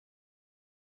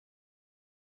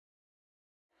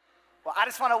Well, I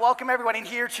just want to welcome everyone in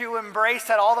here to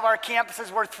Embrace at all of our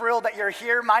campuses. We're thrilled that you're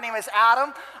here. My name is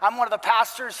Adam. I'm one of the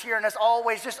pastors here, and as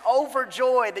always, just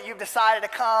overjoyed that you've decided to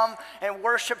come and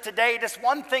worship today. Just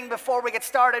one thing before we get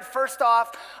started. First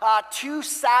off, 2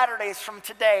 Saturdays from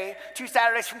today,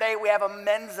 we have a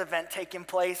men's event taking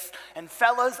place. And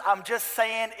fellas, I'm just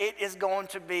saying it is going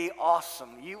to be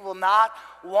awesome. You will not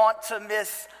want to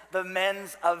miss the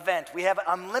men's event. We have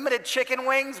unlimited chicken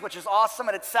wings, which is awesome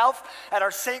in itself. At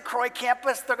our St. Croix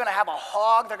campus, they're gonna have a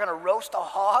hog. They're gonna roast a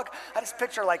hog. I just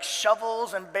picture like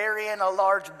shovels and burying a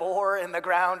large boar in the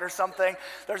ground or something.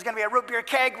 There's gonna be a root beer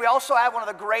keg. We also have one of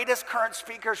the greatest current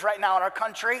speakers right now in our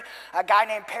country, a guy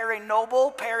named Perry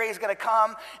Noble. Perry is gonna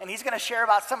come and he's gonna share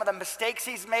about some of the mistakes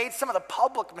he's made, some of the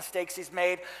public mistakes he's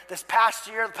made this past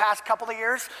year, the past couple of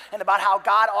years, and about how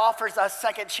God offers us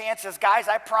second chances. Guys,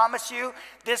 I promise you,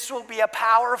 this will be a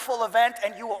powerful event,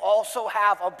 and you will also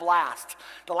have a blast.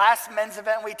 The last men's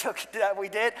event we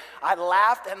did, I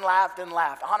laughed and laughed and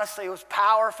laughed. Honestly, it was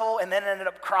powerful, and then ended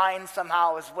up crying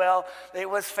somehow as well. It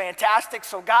was fantastic.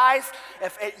 So guys,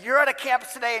 if you're at a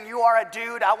campus today and you are a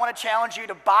dude, I want to challenge you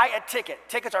to buy a ticket.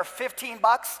 Tickets are $15.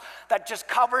 That just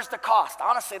covers the cost.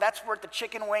 Honestly, that's worth the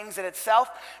chicken wings in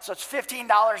itself. So it's $15.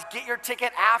 Get your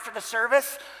ticket after the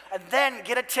service, and then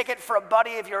get a ticket for a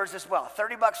buddy of yours as well.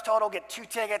 $30 total, get 2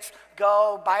 tickets.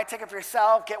 Go buy a ticket for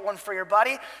yourself, get one for your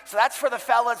buddy. So that's for the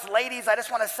fellas. Ladies, I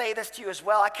just want to say this to you as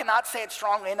well. I cannot say it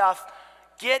strongly enough.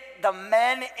 Get the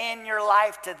men in your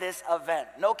life to this event.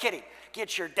 No kidding.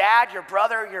 Get your dad, your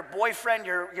brother, your boyfriend,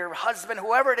 your husband,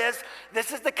 whoever it is.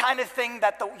 This is the kind of thing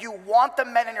that you want the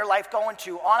men in your life going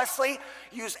to. Honestly,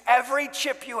 use every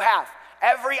chip you have,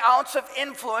 every ounce of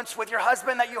influence with your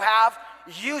husband that you have,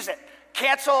 use it.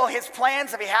 Cancel his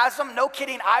plans if he has them. No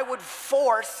kidding, I would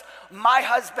force my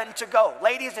husband to go.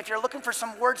 Ladies, if you're looking for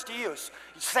some words to use,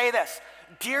 say this: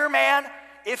 dear man,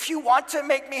 if you want to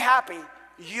make me happy,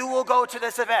 you will go to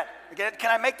this event. Can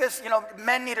I make this,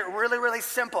 men need it really, really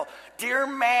simple. Dear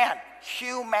man,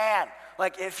 human,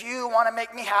 like if you want to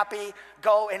make me happy,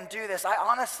 go and do this. I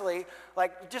honestly,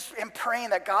 just am praying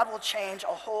that God will change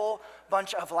a whole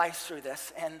bunch of lives through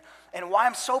this. And why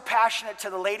I'm so passionate to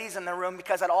the ladies in the room,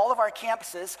 because at all of our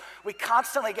campuses, we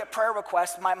constantly get prayer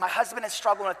requests. My husband is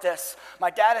struggling with this. My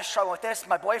dad is struggling with this.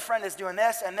 My boyfriend is doing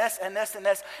this and this and this and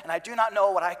this, and I do not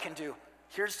know what I can do.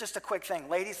 Here's just a quick thing.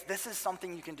 Ladies, this is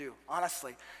something you can do,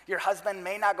 honestly. Your husband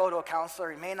may not go to a counselor.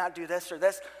 He may not do this or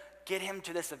this. Get him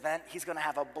to this event. He's going to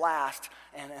have a blast,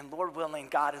 and Lord willing,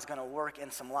 God is going to work in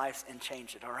some lives and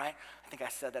change it, all right? I think I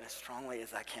said that as strongly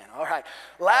as I can. All right.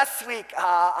 Last week,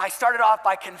 I started off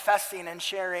by confessing and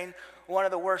sharing one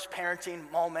of the worst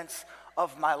parenting moments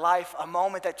of my life, a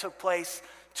moment that took place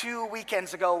 2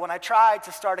 weekends ago when I tried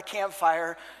to start a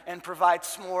campfire and provide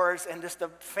s'mores and just a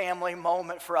family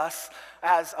moment for us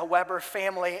as a Weber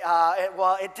family.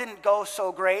 It didn't go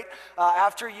so great.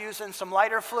 After using some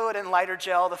lighter fluid and lighter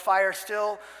gel, the fire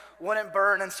still wouldn't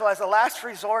burn. And so as a last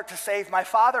resort to save my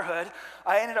fatherhood,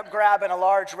 I ended up grabbing a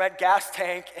large red gas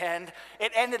tank, and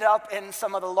it ended up in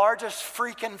some of the largest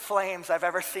freaking flames I've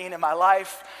ever seen in my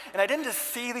life. And I didn't just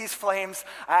see these flames,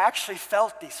 I actually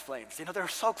felt these flames. They were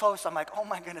so close, I'm like, oh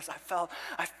my goodness, I felt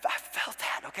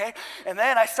that, okay? And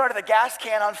then I started the gas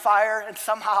can on fire, and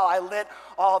somehow I lit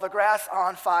all the grass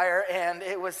on fire, and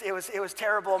it was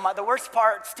terrible. The worst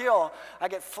part still, I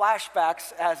get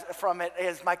flashbacks from it,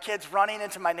 is my kids running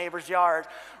into my neighbor's yard,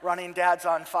 running "Dad's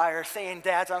on fire," saying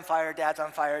 "Dad's on fire, Dad's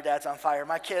on fire, Dad's on fire."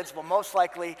 My kids will most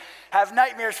likely have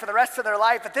nightmares for the rest of their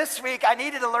life. But this week, I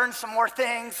needed to learn some more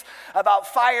things about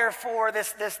fire for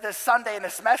this Sunday in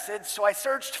this message. So I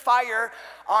searched fire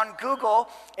on Google,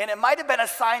 and it might have been a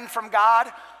sign from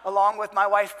God, along with my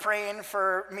wife praying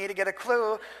for me to get a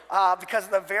clue, because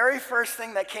the very first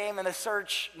thing that came in the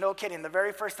search, no kidding, the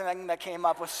very first thing that came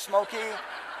up was Smokey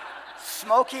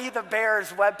the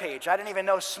Bear's webpage. I didn't even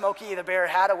know Smokey the Bear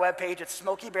had a webpage. It's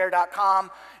smokeybear.com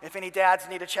if any dads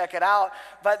need to check it out.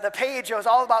 But the page, it was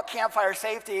all about campfire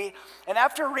safety. And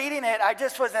after reading it, I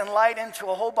just was enlightened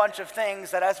to a whole bunch of things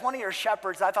that as one of your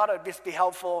shepherds, I thought it would just be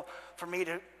helpful for me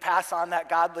to pass on that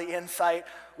godly insight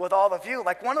with all of you.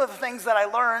 Like, one of the things that I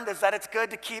learned is that it's good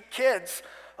to keep kids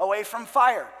away from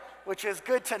fire, which is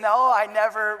good to know. I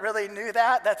never really knew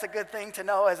that. That's a good thing to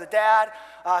know as a dad.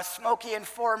 Smokey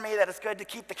informed me that it's good to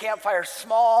keep the campfire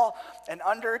small and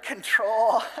under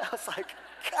control. I was like,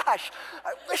 gosh,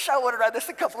 I wish I would have read this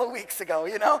a couple of weeks ago,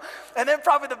 And then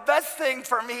probably the best thing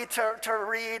for me to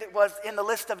read was in the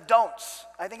list of don'ts.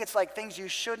 I think it's like things you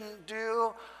shouldn't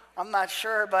do I'm not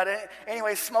sure, but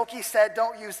anyway, Smokey said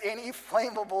don't use any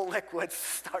flammable liquids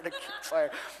to start a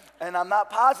campfire. And I'm not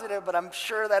positive, but I'm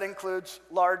sure that includes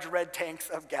large red tanks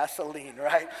of gasoline,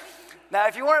 right? Now,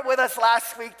 if you weren't with us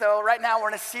last week, though, right now we're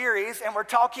in a series, and we're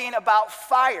talking about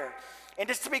fire. And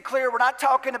just to be clear, we're not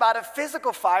talking about a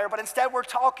physical fire, but instead we're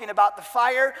talking about the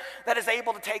fire that is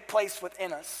able to take place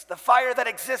within us, the fire that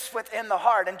exists within the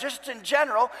heart. And just in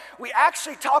general, we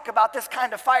actually talk about this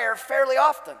kind of fire fairly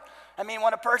often. I mean,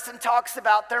 when a person talks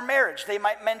about their marriage, they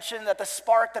might mention that the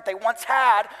spark that they once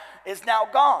had is now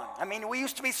gone. I mean, we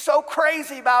used to be so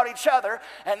crazy about each other,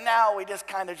 and now we just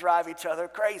kind of drive each other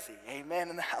crazy. Amen,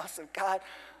 in the house of God.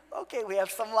 Okay, we have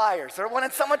some liars. Or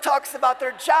when someone talks about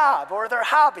their job or their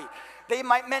hobby, they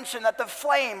might mention that the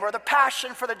flame or the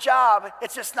passion for the job,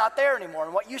 it's just not there anymore.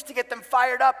 And what used to get them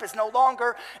fired up is no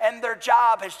longer, and their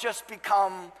job has just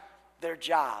become their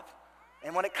job.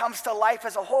 And when it comes to life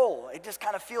as a whole, it just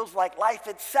kind of feels like life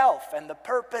itself and the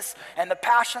purpose and the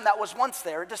passion that was once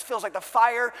there. It just feels like the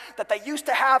fire that they used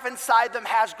to have inside them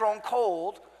has grown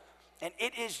cold, and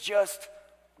it is just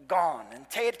gone. And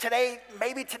today,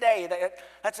 maybe today,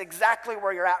 that's exactly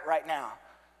where you're at right now.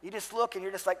 You just look and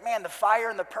you're just like, man, the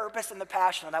fire and the purpose and the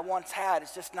passion that I once had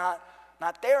is just not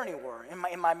there anymore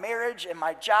in my marriage, in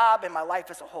my job, in my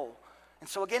life as a whole. And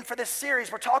so again, for this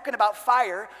series, we're talking about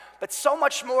fire, but so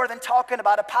much more than talking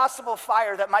about a possible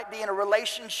fire that might be in a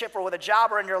relationship or with a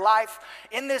job or in your life.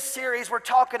 In this series, we're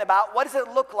talking about what does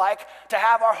it look like to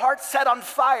have our heart set on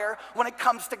fire when it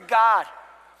comes to God?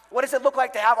 What does it look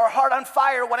like to have our heart on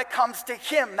fire when it comes to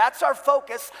Him? That's our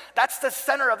focus. That's the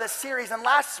center of this series. And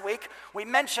last week, we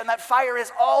mentioned that fire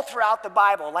is all throughout the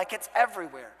Bible, like it's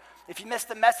everywhere. If you missed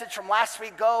the message from last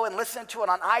week, go and listen to it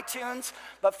on iTunes.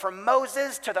 But from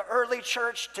Moses to the early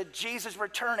church to Jesus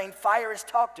returning, fire is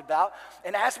talked about.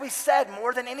 And as we said,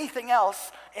 more than anything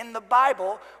else in the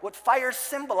Bible, what fire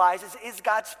symbolizes is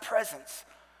God's presence.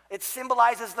 It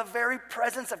symbolizes the very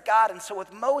presence of God. And so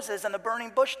with Moses and the burning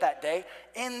bush that day,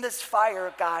 in this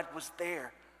fire, God was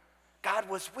there. God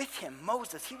was with him.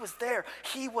 Moses, he was there.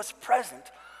 He was present.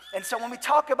 And so when we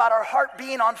talk about our heart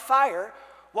being on fire,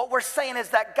 what we're saying is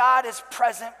that God is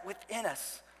present within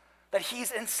us, that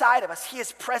He's inside of us. He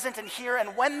is present in here.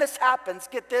 And when this happens,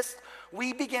 get this,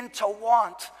 we begin to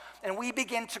want and we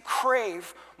begin to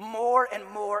crave more and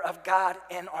more of God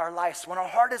in our lives. When our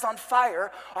heart is on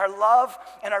fire, our love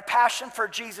and our passion for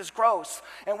Jesus grows.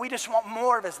 And we just want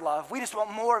more of His love. We just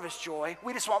want more of His joy.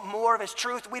 We just want more of His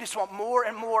truth. We just want more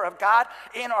and more of God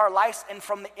in our lives. And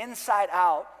from the inside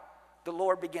out, the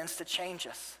Lord begins to change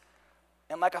us.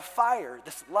 And like a fire,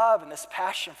 this love and this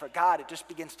passion for God, it just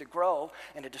begins to grow,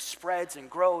 and it just spreads and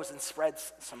grows and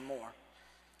spreads some more.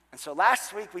 And so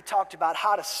last week we talked about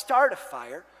how to start a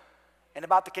fire and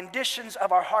about the conditions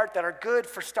of our heart that are good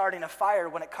for starting a fire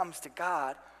when it comes to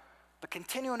God. But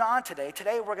continuing on today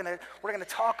we're gonna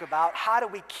talk about how do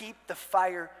we keep the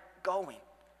fire going?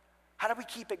 How do we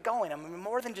keep it going? I mean,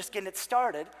 more than just getting it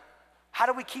started, how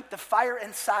do we keep the fire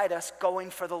inside us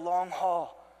going for the long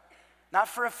haul? Not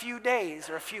for a few days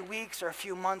or a few weeks or a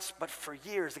few months, but for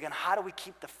years. Again, how do we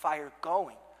keep the fire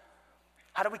going?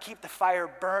 How do we keep the fire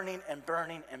burning and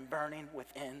burning and burning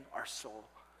within our soul?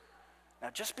 Now,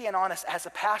 just being honest, as a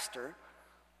pastor,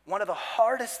 one of the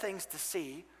hardest things to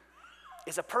see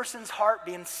is a person's heart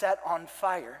being set on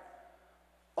fire,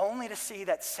 only to see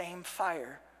that same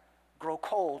fire grow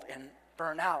cold and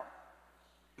burn out.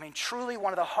 I mean, truly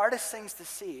one of the hardest things to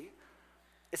see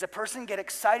is a person get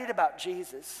excited about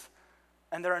Jesus,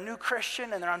 and they're a new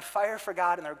Christian, and they're on fire for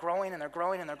God, and they're growing, and they're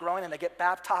growing, and they're growing, and they get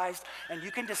baptized, and you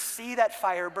can just see that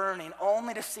fire burning,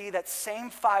 only to see that same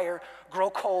fire grow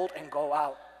cold and go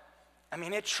out. I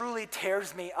mean, it truly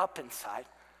tears me up inside.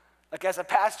 Like as a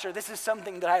pastor, this is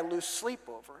something that I lose sleep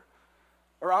over.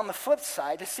 Or on the flip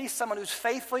side, to see someone who's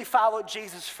faithfully followed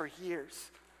Jesus for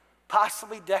years,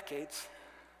 possibly decades,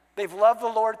 they've loved the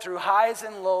Lord through highs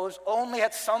and lows, only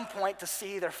at some point to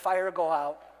see their fire go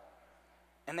out.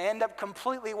 And they end up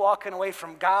completely walking away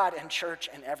from God and church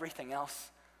and everything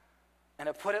else. And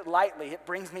to put it lightly, it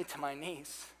brings me to my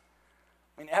knees.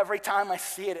 I mean, every time I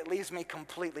see it, it leaves me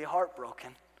completely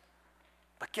heartbroken.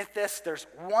 But get this, there's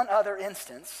one other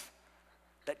instance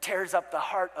that tears up the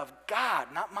heart of God,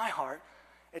 not my heart.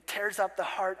 It tears up the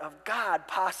heart of God,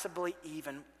 possibly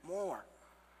even more.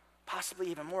 Possibly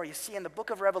even more. You see, in the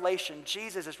book of Revelation,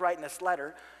 Jesus is writing this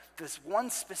letter to this one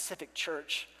specific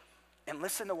church. And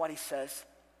listen to what he says.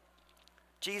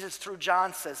 Jesus, through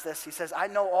John, says this. He says, I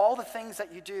know all the things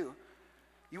that you do.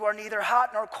 You are neither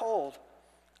hot nor cold.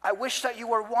 I wish that you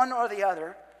were one or the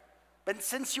other. But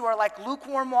since you are like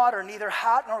lukewarm water, neither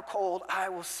hot nor cold, I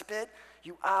will spit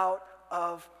you out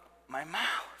of my mouth.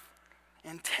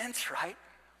 Intense, right?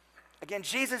 Again,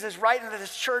 Jesus is right into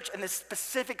this church in this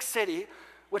specific city,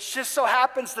 which just so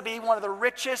happens to be one of the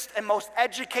richest and most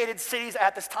educated cities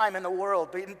at this time in the world.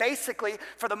 But basically,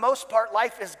 for the most part,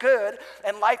 life is good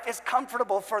and life is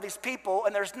comfortable for these people,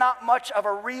 and there's not much of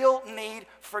a real need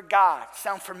for God.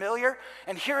 Sound familiar?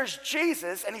 And here's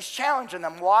Jesus, and he's challenging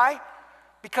them. Why?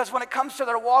 Because when it comes to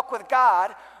their walk with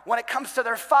God, when it comes to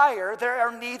their fire, they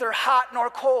are neither hot nor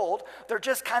cold. They're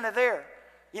just kind of there.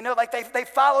 You know, like they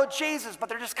follow Jesus, but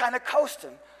they're just kind of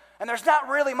coasting. And there's not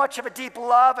really much of a deep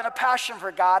love and a passion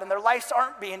for God, and their lives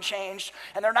aren't being changed,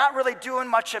 and they're not really doing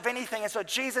much of anything. And so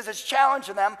Jesus is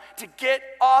challenging them to get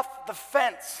off the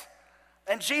fence.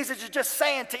 And Jesus is just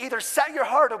saying to either set your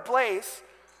heart ablaze,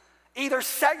 either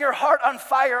set your heart on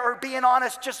fire, or being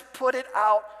honest, just put it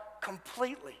out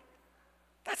completely.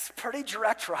 That's pretty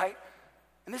direct, right?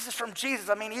 And this is from Jesus.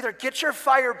 I mean, either get your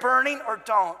fire burning or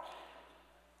don't.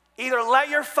 Either let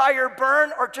your fire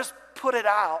burn or just put it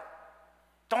out.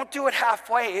 Don't do it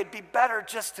halfway. It'd be better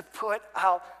just to put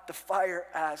out the fire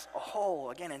as a whole.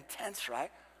 Again, intense,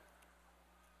 right?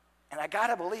 And I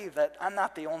gotta believe that I'm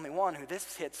not the only one who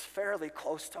this hits fairly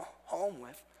close to home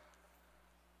with.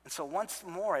 And so once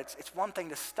more, it's one thing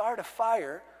to start a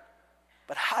fire,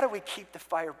 but how do we keep the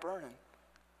fire burning?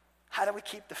 How do we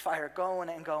keep the fire going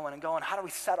and going and going? How do we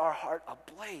set our heart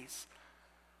ablaze?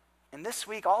 And this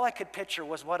week, all I could picture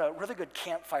was what a really good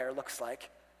campfire looks like.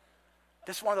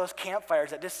 This is one of those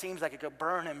campfires that just seems like it could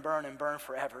burn and burn and burn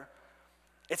forever.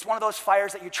 It's one of those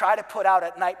fires that you try to put out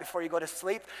at night before you go to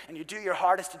sleep, and you do your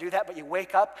hardest to do that, but you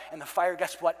wake up, and the fire,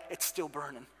 guess what? It's still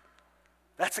burning.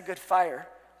 That's a good fire.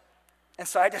 And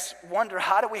so I just wonder,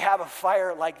 how do we have a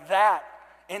fire like that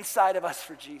inside of us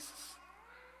for Jesus?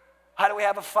 How do we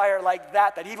have a fire like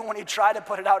that even when you try to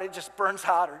put it out, it just burns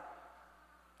hotter?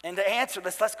 And to answer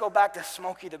this, let's go back to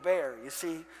Smokey the Bear. You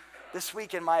see, this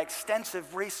week in my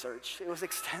extensive research, it was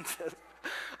extensive,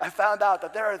 I found out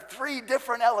that there are 3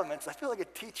 different elements. I feel like a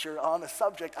teacher on a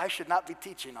subject I should not be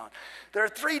teaching on. There are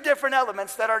 3 different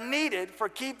elements that are needed for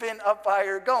keeping a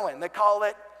fire going. They call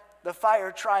it the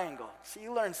fire triangle. See,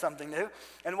 you learned something new.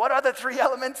 And what are the 3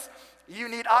 elements? You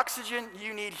need oxygen,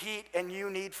 you need heat, and you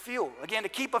need fuel. Again, to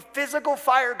keep a physical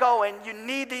fire going, you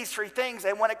need these 3 things.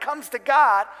 And when it comes to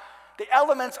God, the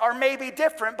elements are maybe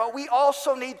different, but we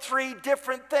also need 3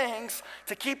 different things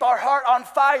to keep our heart on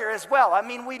fire as well. I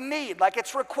mean,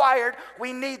 it's required,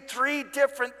 we need 3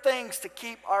 different things to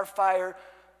keep our fire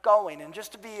going. And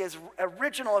just to be as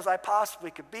original as I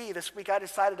possibly could be, this week I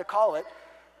decided to call it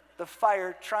the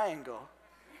fire triangle.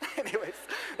 Anyways,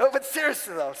 no, but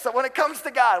seriously though, so when it comes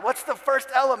to God, what's the first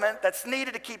element that's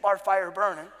needed to keep our fire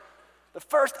burning? The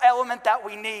first element that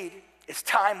we need is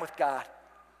time with God.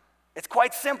 It's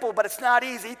quite simple, but it's not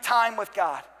easy. Time with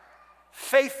God.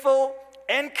 Faithful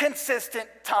and consistent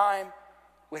time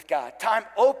with God. Time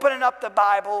opening up the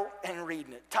Bible and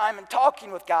reading it. Time in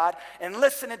talking with God and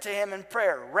listening to him in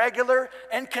prayer. Regular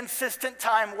and consistent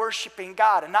time worshiping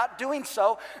God, and not doing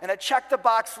so in a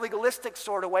check-the-box legalistic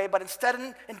sort of way, but instead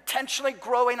intentionally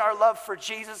growing our love for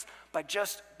Jesus by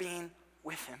just being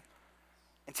with him.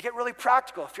 And to get really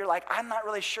practical, if you're like, I'm not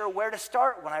really sure where to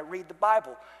start when I read the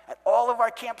Bible, at all of our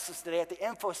campuses today at the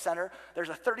Info Center, there's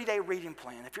a 30-day reading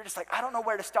plan. If you're just like, I don't know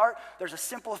where to start, there's a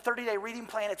simple 30-day reading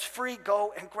plan. It's free.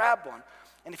 Go and grab one.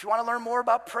 And if you want to learn more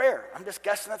about prayer, I'm just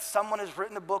guessing that someone has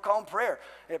written a book on prayer.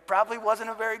 It probably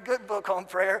wasn't a very good book on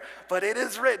prayer, but it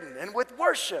is written. And with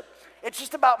worship, it's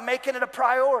just about making it a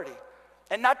priority.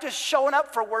 And not just showing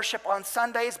up for worship on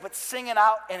Sundays, but singing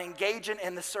out and engaging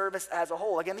in the service as a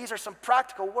whole. Again, these are some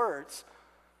practical words,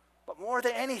 but more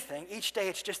than anything, each day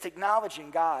it's just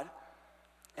acknowledging God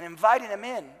and inviting him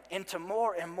into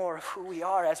more and more of who we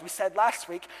are. As we said last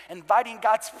week, inviting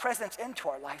God's presence into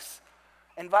our lives,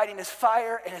 inviting his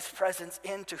fire and his presence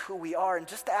into who we are. And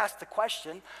just to ask the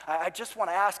question, I just want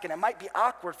to ask, and it might be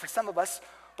awkward for some of us,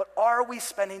 but are we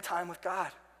spending time with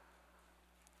God?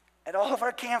 At all of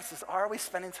our campuses, are we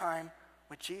spending time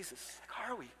with Jesus?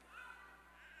 Like, are we?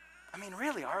 I mean,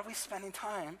 really, are we spending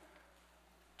time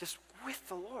just with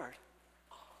the Lord?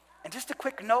 And just a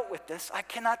quick note with this, I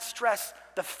cannot stress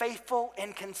the faithful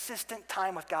and consistent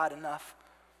time with God enough.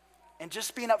 And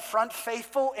just being upfront,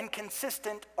 faithful and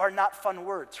consistent are not fun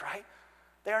words, right?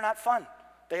 They are not fun.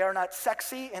 They are not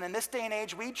sexy, and in this day and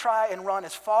age, we try and run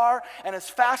as far and as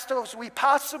fast as we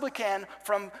possibly can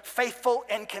from faithful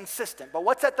and consistent. But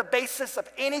what's at the basis of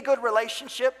any good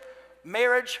relationship,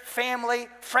 marriage, family,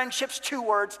 friendships? 2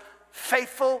 words: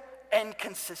 faithful and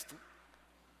consistent.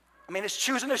 I mean, it's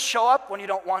choosing to show up when you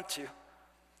don't want to.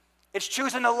 It's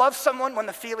choosing to love someone when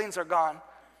the feelings are gone.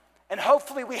 And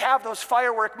hopefully we have those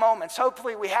firework moments.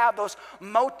 Hopefully we have those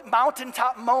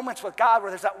mountaintop moments with God where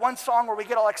there's that one song where we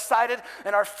get all excited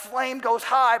and our flame goes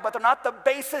high, but they're not the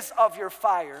basis of your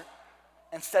fire.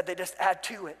 Instead, they just add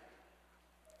to it.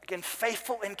 Again,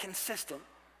 faithful and consistent.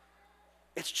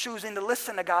 It's choosing to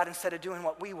listen to God instead of doing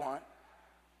what we want.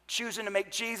 Choosing to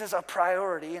make Jesus a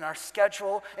priority in our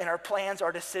schedule, in our plans,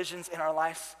 our decisions, in our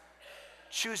lives.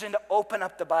 Choosing to open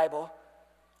up the Bible.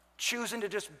 Choosing to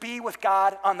just be with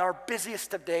God on our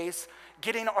busiest of days,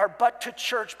 getting our butt to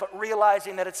church, but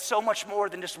realizing that it's so much more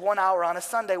than just 1 hour on a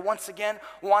Sunday. Once again,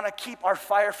 want to keep our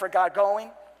fire for God going,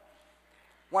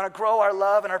 want to grow our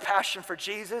love and our passion for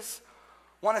Jesus,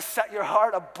 want to set your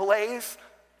heart ablaze,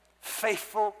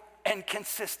 faithful and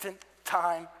consistent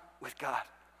time with God.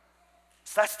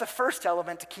 So that's the first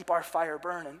element to keep our fire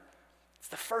burning. It's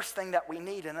the first thing that we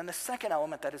need. And then the second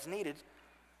element that is needed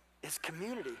is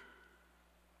community.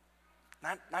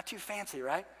 Not too fancy,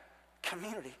 right?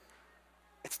 Community.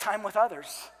 It's time with others,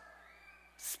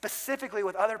 specifically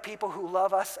with other people who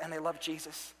love us and they love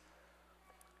Jesus.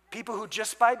 People who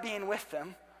just by being with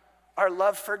them, our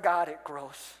love for God, it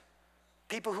grows.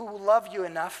 People who love you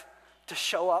enough to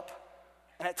show up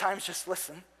and at times just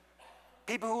listen.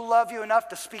 People who love you enough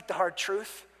to speak the hard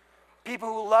truth. People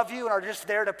who love you and are just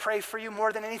there to pray for you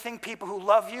more than anything. People who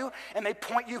love you and they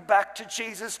point you back to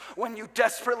Jesus when you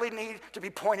desperately need to be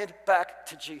pointed back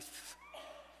to Jesus.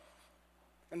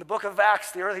 In the book of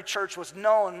Acts, the early church was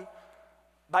known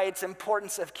by its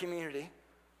importance of community.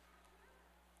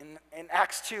 In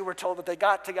Acts 2, we're told that they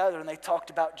got together and they talked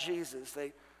about Jesus.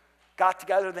 They got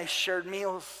together and they shared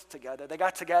meals together. They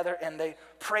got together and they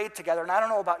prayed together. And I don't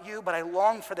know about you, but I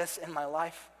long for this in my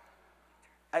life.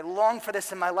 I long for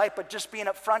this in my life, but just being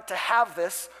up front to have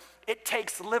this, it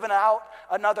takes living out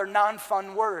another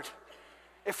non-fun word.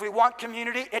 If we want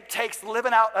community, it takes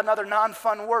living out another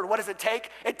non-fun word. What does it take?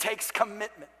 It takes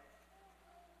commitment.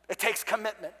 It takes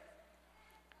commitment.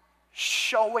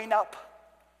 Showing up.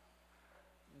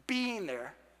 Being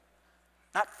there.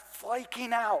 Not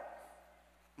flaking out.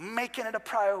 Making it a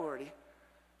priority.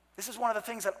 This is one of the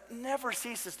things that never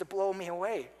ceases to blow me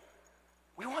away.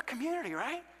 We want community,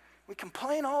 right? We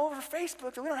complain all over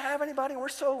Facebook that we don't have anybody and we're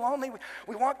so lonely.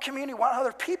 We want community, we want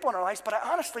other people in our lives, but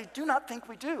I honestly do not think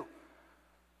we do.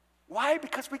 Why?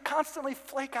 Because we constantly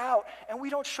flake out and we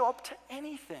don't show up to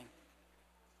anything,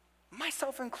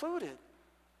 myself included.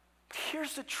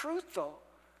 Here's the truth though.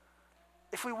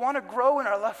 If we want to grow in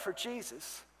our love for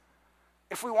Jesus,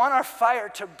 if we want our fire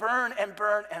to burn and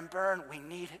burn and burn, we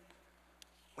need it.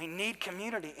 We need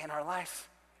community in our lives.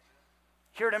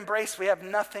 Here at Embrace, we have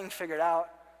nothing figured out.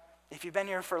 If you've been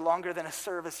here for longer than a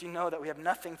service, you know that we have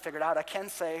nothing figured out. I can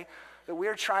say that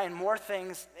we're trying more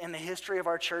things in the history of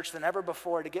our church than ever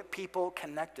before to get people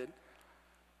connected.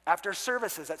 After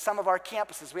services at some of our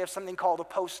campuses, we have something called a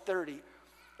Post 30.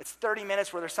 It's 30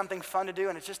 minutes where there's something fun to do,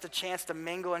 and it's just a chance to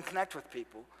mingle and connect with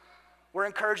people. We're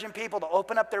encouraging people to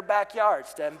open up their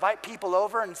backyards, to invite people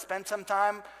over and spend some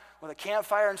time with a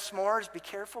campfire and s'mores. Be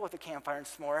careful with the campfire and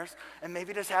s'mores, and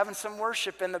maybe just having some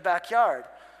worship in the backyard.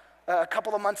 A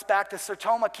couple of months back, the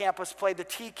Sertoma campus played the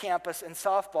T campus in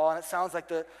softball, and it sounds like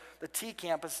the T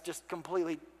campus just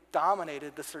completely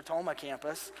dominated the Sertoma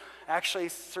campus. Actually,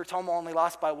 Sertoma only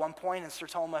lost by 1 point, and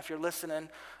Sertoma, if you're listening,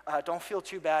 don't feel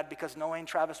too bad because knowing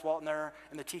Travis Waltner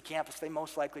and the T campus, they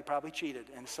most likely probably cheated.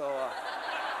 And so,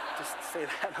 just say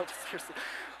that. No, seriously.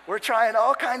 We're trying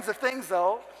all kinds of things,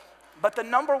 though. But the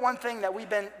number one thing that we've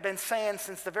been saying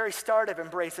since the very start of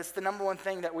Embrace, it's the number one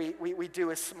thing that we do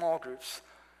is small groups.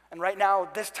 And right now,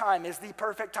 this time is the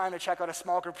perfect time to check out a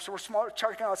small group. So we're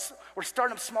starting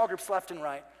up small groups left and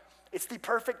right. It's the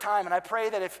perfect time. And I pray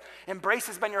that if Embrace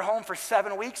has been your home for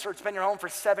 7 weeks or it's been your home for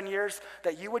 7 years,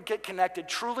 that you would get connected.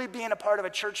 Truly being a part of a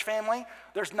church family,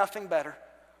 there's nothing better.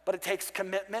 But it takes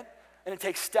commitment and it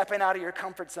takes stepping out of your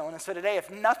comfort zone. And so today,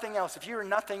 if nothing else, if you were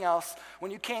nothing else,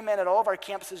 when you came in at all of our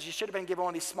campuses, you should have been given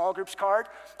one of these small groups card.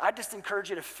 I just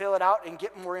encourage you to fill it out and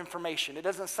get more information. It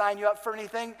doesn't sign you up for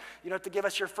anything. You don't have to give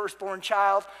us your firstborn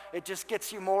child. It just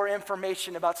gets you more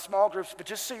information about small groups. But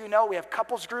just so you know, we have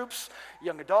couples groups,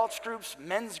 young adults groups,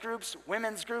 men's groups,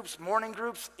 women's groups, morning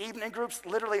groups, evening groups,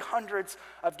 literally hundreds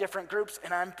of different groups.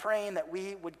 And I'm praying that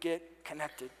we would get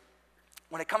connected.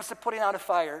 When it comes to putting out a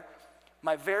fire,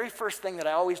 my very first thing that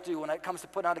I always do when it comes to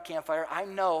putting out a campfire, I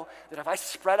know that if I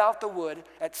spread out the wood,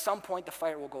 at some point the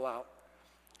fire will go out.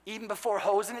 Even before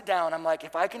hosing it down, I'm like,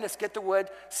 if I can just get the wood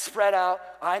spread out,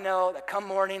 I know that come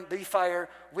morning, the fire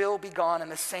will be gone.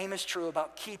 And the same is true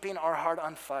about keeping our heart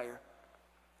on fire.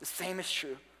 The same is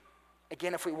true.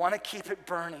 Again, if we want to keep it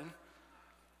burning,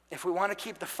 if we want to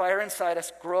keep the fire inside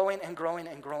us growing and growing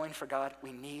and growing for God,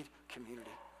 we need community.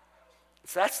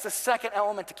 So that's the second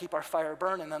element to keep our fire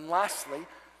burning. And then lastly,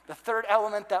 the third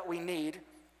element that we need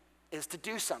is to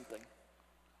do something.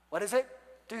 What is it?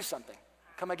 Do something.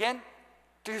 Come again?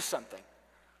 Do something.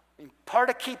 I mean, part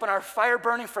of keeping our fire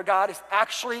burning for God is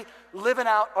actually living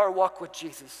out our walk with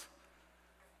Jesus.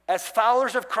 As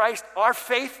followers of Christ, our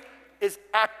faith is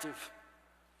active.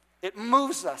 It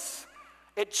moves us.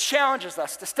 It challenges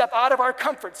us to step out of our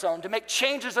comfort zone, to make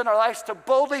changes in our lives, to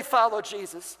boldly follow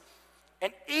Jesus.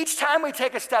 And each time we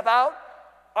take a step out,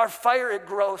 our fire, it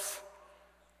grows.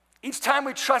 Each time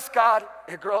we trust God,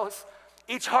 it grows.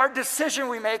 Each hard decision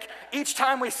we make, each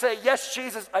time we say, yes,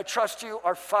 Jesus, I trust you,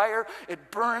 our fire,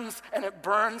 it burns and it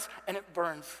burns and it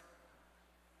burns.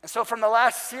 And so from the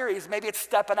last series, maybe it's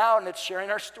stepping out and it's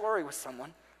sharing our story with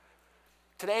someone.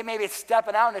 Today, maybe it's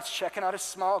stepping out and it's checking out a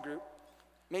small group.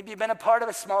 Maybe you've been a part of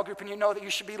a small group and you know that you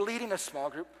should be leading a small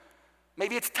group.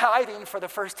 Maybe it's tithing for the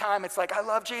first time. It's like, I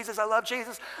love Jesus, I love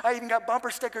Jesus. I even got bumper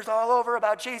stickers all over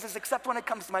about Jesus, except when it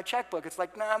comes to my checkbook. It's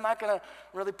like, I'm not going to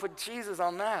really put Jesus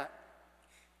on that.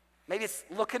 Maybe it's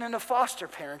looking into foster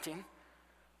parenting.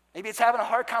 Maybe it's having a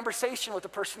hard conversation with the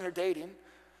person you're dating.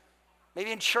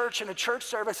 Maybe in church, in a church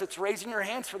service, it's raising your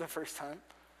hands for the first time.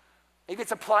 Maybe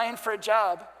it's applying for a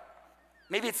job.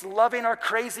 Maybe it's loving our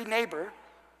crazy neighbor.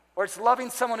 Or it's loving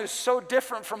someone who's so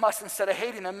different from us instead of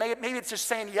hating them. Maybe it's just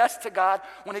saying yes to God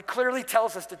when he clearly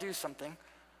tells us to do something.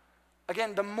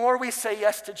 Again, the more we say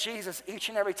yes to Jesus each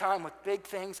and every time with big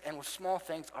things and with small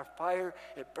things, our fire,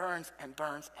 it burns and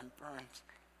burns and burns.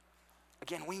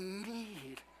 Again, we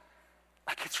need,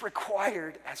 like it's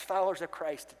required as followers of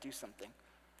Christ to do something.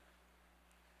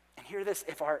 And hear this,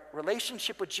 if our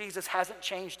relationship with Jesus hasn't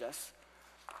changed us,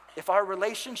 if our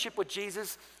relationship with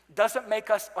Jesus doesn't make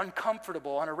us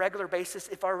uncomfortable on a regular basis,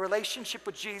 if our relationship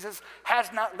with Jesus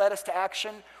has not led us to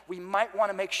action, we might want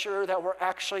to make sure that we're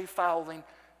actually following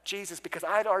Jesus, because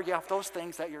I'd argue off those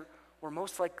things that we're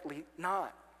most likely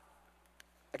not.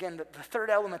 Again, the third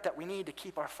element that we need to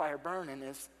keep our fire burning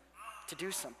is to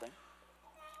do something.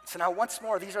 So now once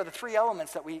more, these are the three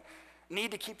elements that we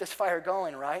need to keep this fire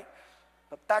going, right?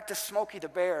 But back to Smokey the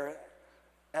Bear.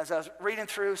 As I was reading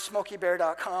through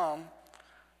SmokeyBear.com,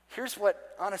 here's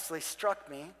what honestly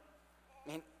struck me. I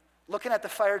mean, looking at the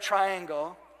fire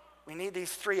triangle, we need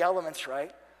these three elements,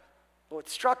 right? But what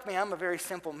struck me, I'm a very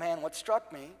simple man, what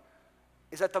struck me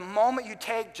is that the moment you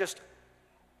take just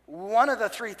one of the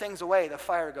three things away, the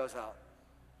fire goes out.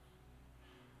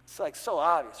 It's like so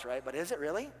obvious, right? But is it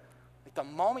really? Like the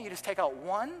moment you just take out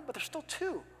one, but there's still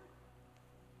two.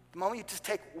 The moment you just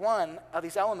take one of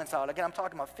these elements out, again, I'm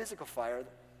talking about physical fire,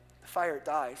 the fire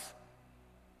dies.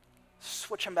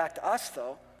 Switching back to us,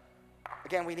 though,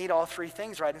 again, we need all three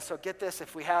things, right? And so get this,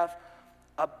 if we have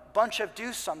a bunch of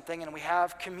do something and we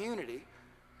have community,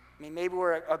 I mean, maybe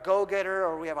we're a go-getter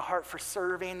or we have a heart for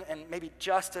serving and maybe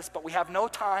justice, but we have no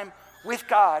time with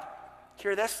God,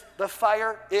 hear this, the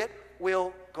fire, it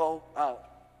will go out.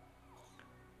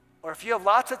 Or if you have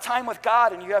lots of time with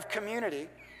God and you have community,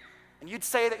 and you'd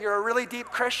say that you're a really deep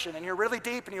Christian and you're really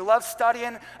deep and you love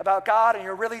studying about God and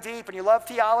you're really deep and you love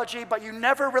theology, but you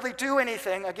never really do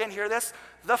anything, again, hear this,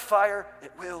 the fire,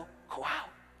 it will go out.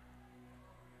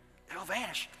 It'll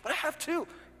vanish. But I have two,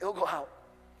 it'll go out.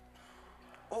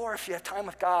 Or if you have time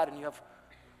with God and you have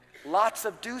lots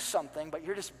of do something, but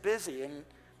you're just busy and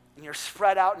you're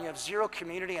spread out and you have zero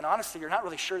community, and honestly, you're not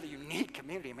really sure that you need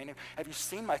community. I mean, have you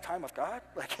seen my time with God?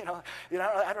 Like,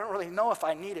 I don't really know if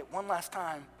I need it one last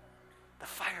time. The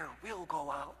fire will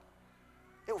go out.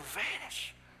 It will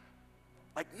vanish.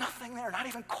 Like nothing there, not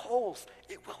even coals.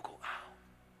 It will go out.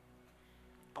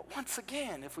 But once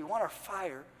again, if we want our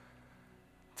fire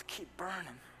to keep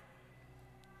burning,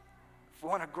 if we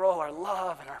want to grow our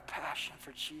love and our passion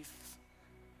for Jesus,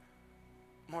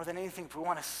 more than anything, if we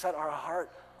want to set our heart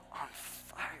on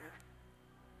fire,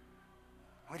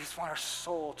 we just want our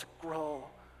soul to grow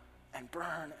and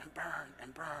burn and burn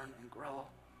and burn and grow.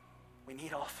 We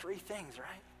need all three things,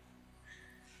 right?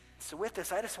 So with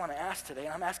this, I just want to ask today,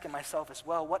 and I'm asking myself as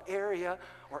well, what area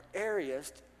or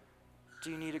areas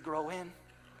do you need to grow in?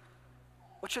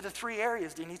 Which are the three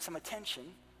areas do you need some attention?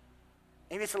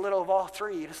 Maybe it's a little of all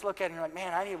three. You just look at it and you're like,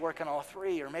 man, I need to work on all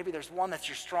three. Or maybe there's one that's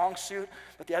your strong suit,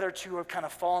 but the other two are kind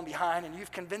of falling behind, and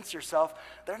you've convinced yourself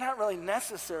they're not really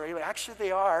necessary, but actually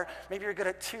they are. Maybe you're good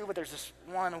at two, but there's this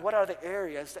one. What are the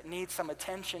areas that need some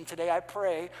attention today? I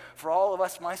pray for all of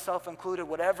us, myself included,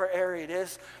 whatever area it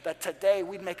is, that today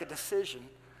we'd make a decision.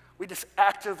 We just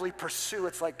actively pursue.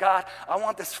 It's like, God, I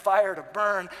want this fire to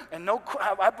burn. And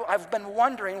I've been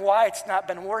wondering why it's not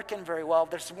been working very well.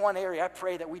 There's one area I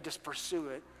pray that we just pursue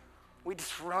it. We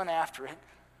just run after it.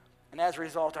 And as a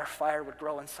result, our fire would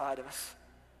grow inside of us.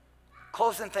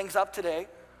 Closing things up today,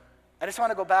 I just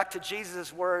want to go back to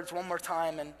Jesus' words one more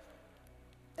time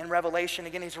in Revelation.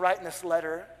 Again, he's writing this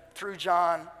letter through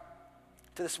John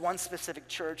to this one specific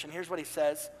church, and here's what he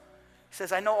says. He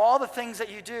says, I know all the things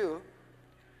that you do,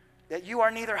 that you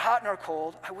are neither hot nor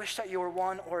cold. I wish that you were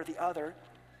one or the other.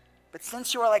 But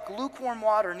since you are like lukewarm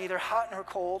water, neither hot nor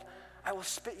cold, I will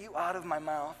spit you out of my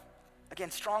mouth.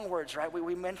 Again, strong words, right?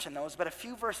 We mentioned those, but a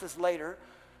few verses later,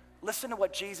 listen to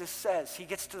what Jesus says. He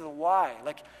gets to the why.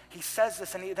 Like, he says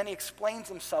this, and then he explains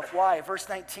himself why. Verse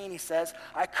 19, he says,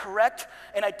 I correct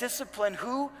and I discipline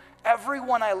who?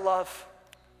 Everyone I love.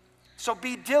 So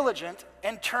be diligent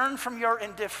and turn from your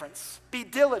indifference. Be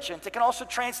diligent. It can also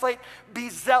translate, be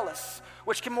zealous,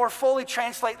 which can more fully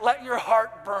translate, let your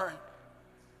heart burn.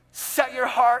 Set your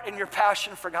heart and your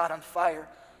passion for God on fire.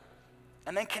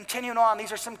 And then continuing on,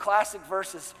 these are some classic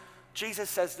verses.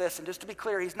 Jesus says this, and just to be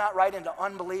clear, he's not writing to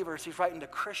unbelievers, he's writing to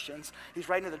Christians. He's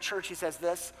writing to the church, he says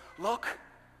this, look,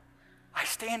 I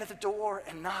stand at the door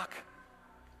and knock.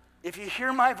 If you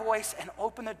hear my voice and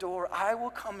open the door, I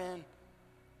will come in.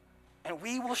 And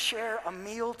we will share a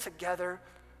meal together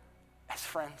as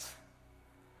friends.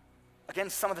 Again,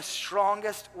 some of the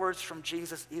strongest words from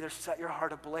Jesus, either set your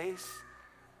heart ablaze,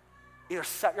 either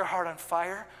set your heart on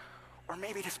fire, or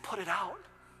maybe just put it out.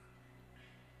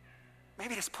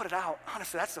 Maybe just put it out.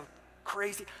 Honestly, that's so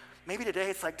crazy. Maybe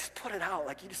today it's like, just put it out.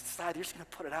 Like you just decide you're just going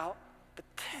to put it out. But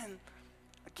then,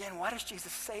 again, why does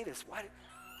Jesus say this?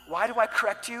 Why do I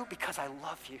correct you? Because I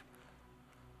love you.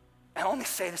 I only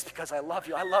say this because I love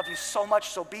you. I love you so much,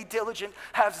 so be diligent,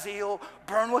 have zeal,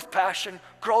 burn with passion,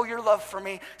 grow your love for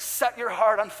me, set your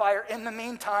heart on fire. In the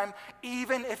meantime,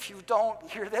 even if you don't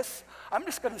hear this, I'm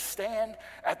just going to stand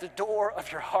at the door of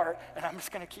your heart, and I'm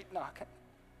just going to keep knocking.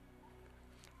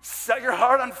 Set your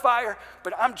heart on fire,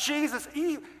 but I'm Jesus,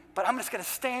 but I'm just going to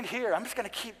stand here. I'm just going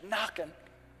to keep knocking.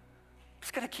 I'm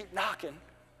just going to keep knocking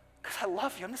because I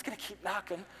love you. I'm just going to keep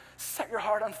knocking. Set your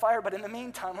heart on fire, but in the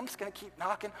meantime, I'm just going to keep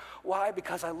knocking. Why?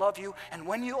 Because I love you. And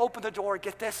when you open the door,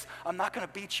 get this, I'm not going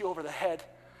to beat you over the head.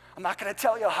 I'm not going to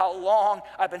tell you how long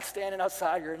I've been standing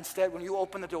outside here. Instead, when you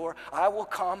open the door, I will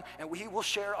come and we will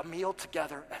share a meal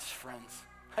together as friends.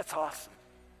 That's awesome.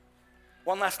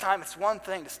 One last time, it's one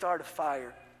thing to start a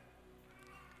fire.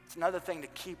 It's another thing to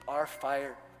keep our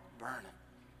fire burning.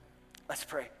 Let's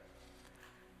pray.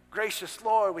 Gracious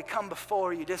Lord, we come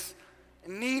before you just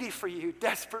needy for you,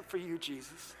 desperate for you,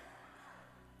 Jesus.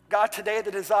 God, today the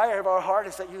desire of our heart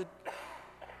is that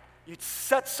you'd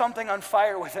set something on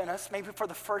fire within us, maybe for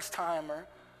the first time, or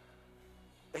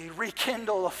that you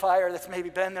rekindle a fire that's maybe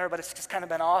been there, but it's just kind of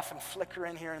been off and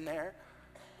flickering here and there.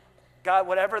 God,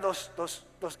 whatever those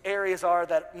areas are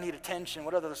that need attention,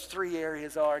 whatever those 3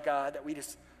 areas are, God, that we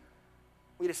just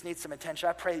need some attention.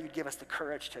 I pray you'd give us the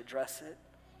courage to address it,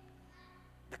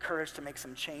 the courage to make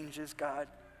some changes, God.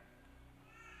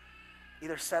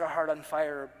 Either set our heart on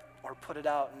fire or put it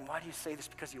out. And why do you say this?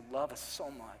 Because you love us so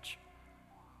much.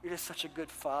 You're just such a good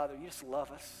Father. You just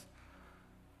love us.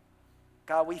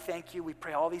 God, we thank you. We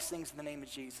pray all these things in the name of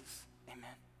Jesus.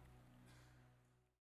 Amen.